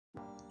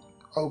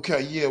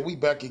Okay, yeah, we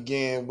back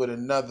again with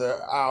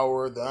another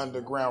hour, the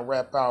Underground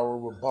Rap Hour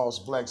with Boss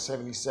Black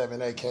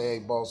 77, aka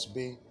Boss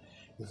B.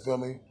 You feel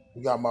me?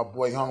 We got my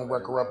boy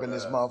HOMEWRECKER up in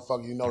this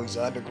motherfucker. You know he's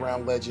an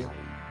underground legend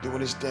doing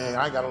his thing.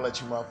 I ain't gotta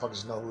let you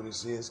motherfuckers know who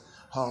this is.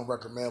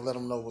 HOMEWRECKER, man. Let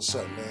them know what's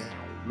up, man.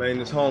 Man,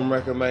 this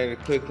HOMEWRECKER, man,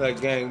 the Clack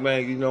gang,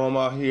 man. You know I'm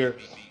out here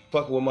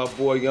fucking with my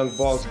boy Young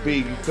Boss B,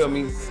 you feel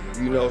me?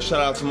 You know,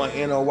 shout out to my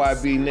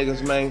NOYB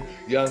niggas, man.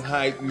 Young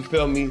Hype, you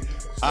feel me?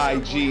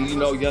 IG, you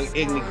know, Young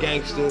Ignorant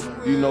Gangster,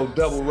 you know,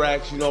 Double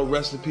Racks, you know,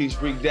 rest in peace,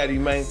 Freak Daddy,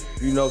 man.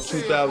 You know,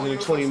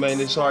 2020, man,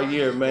 this our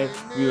year, man.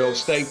 You know,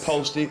 stay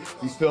posted,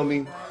 you feel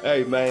me?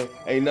 Hey, man,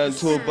 ain't nothing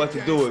to it but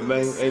to do it,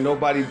 man. Ain't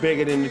nobody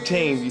bigger than the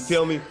team, you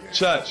feel me?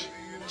 Church.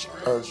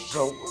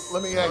 So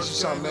let me ask you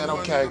something, man.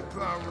 Okay,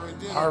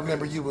 I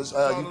remember you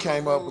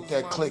came up with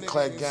that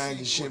Clack gang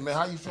and shit, man.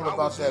 How you feel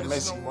about that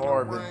Messy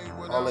Marv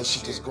and all that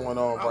shit that's going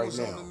on right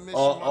now?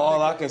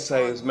 All I can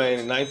say is, man,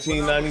 in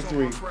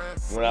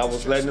 1993, when I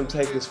was letting him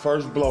take his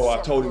first blow, I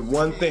told him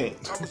one thing.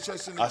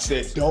 I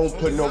said, don't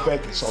put no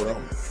baking soda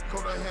on it.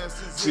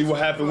 See what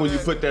happened when you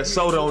put that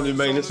soda on it,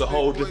 man? It's a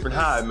whole different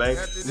high, man.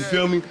 You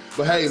feel me?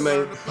 But hey,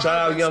 man,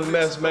 shout out Young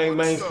Mess, man.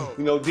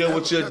 You know, deal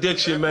with your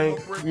addiction, man.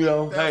 You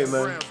know, hey,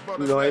 man.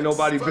 You know, ain't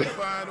nobody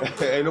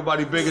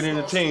bigger than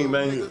the team,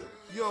 man.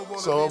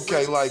 So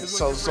okay, like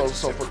so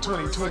for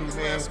 2020,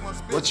 man,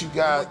 what you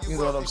got, you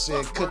know what I'm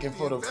saying, cooking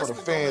for the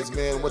fans,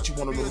 man, what you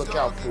want them to look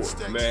out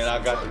for? Man,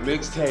 I got the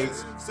mixtape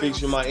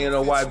featuring my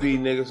NOYB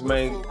niggas,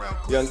 man,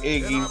 Young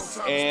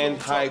Iggy and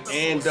Hype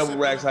and Double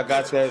Racks. I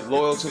got that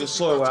Loyal to the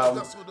Soil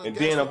album, and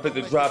then I'm fit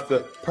to drop the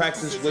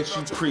Practice What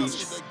You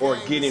Preach or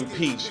Get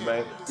Impeached,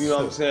 man. You know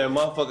what I'm saying?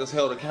 Motherfuckers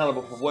held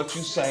accountable for what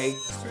you say,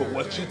 for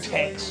what you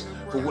text,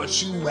 for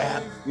what you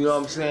rap. You know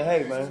what I'm saying?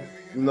 Hey, man.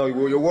 You know,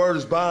 your word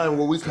is bond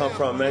where we come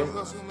from, man.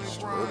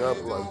 Straight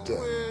up like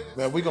that.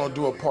 Man, we gonna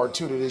do a part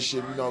 2 to this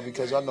shit, you know,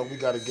 because I know we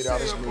gotta get out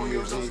this New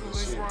Year's Eve and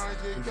shit.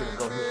 We finna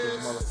go hit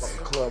these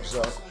motherfucking clubs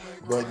up.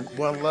 But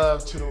one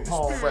love to the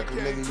HOMEWRECKER,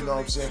 nigga, you know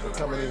what I'm saying, for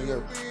coming in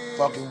here,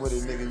 fucking with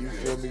it, nigga, you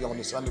feel me, on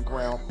this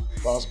underground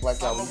Boss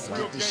Black Hour. You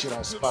can get this shit on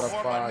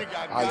Spotify,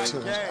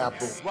 iTunes,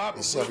 Apple.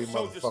 It's every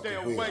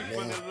motherfucking way,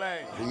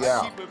 man. We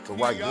out for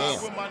right now.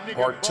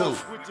 Part 2.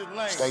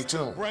 Stay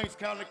tuned.